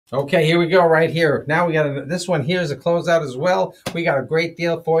Okay, here we go right here. Now we got this one here is a closeout as well. We got a great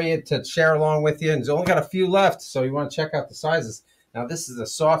deal for you to share along with you, and there's only got a few left, so you want to check out the sizes. Now this is a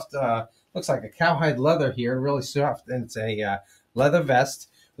soft, looks like a cowhide leather here, really soft, and it's a leather vest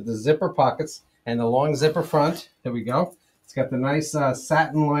with the zipper pockets and the long zipper front. Here we go. It's got the nice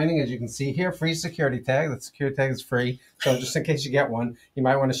satin lining, as you can see here. Free security tag. The security tag is free, so just in case you get one, you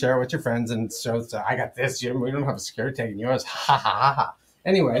might want to share it with your friends and show, I got this. We don't have a security tag in yours. Ha ha ha ha.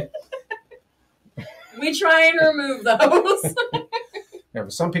 Anyway. We try and remove those. There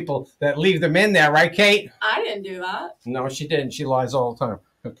were some people that leave them in there, right, Kate? I didn't do that. No, she didn't. She lies all the time.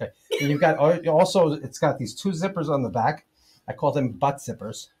 Okay. And you've got also, it's got these two zippers on the back. I call them butt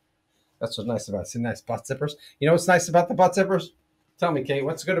zippers. That's what's nice about it. See, nice butt zippers. You know what's nice about the butt zippers? Tell me, Kate,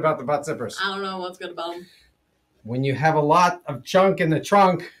 what's good about the butt zippers? I don't know what's good about them. When you have a lot of junk in the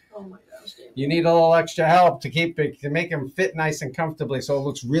trunk, oh my gosh, dude, you need a little extra help to keep it, to make them fit nice and comfortably so it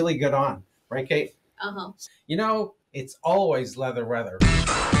looks really good on. Right, Kate? Uh-huh. You know, it's always leather weather.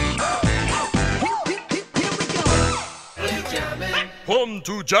 Come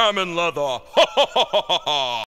to Jammin' Leather. Ha ha ha ha ha.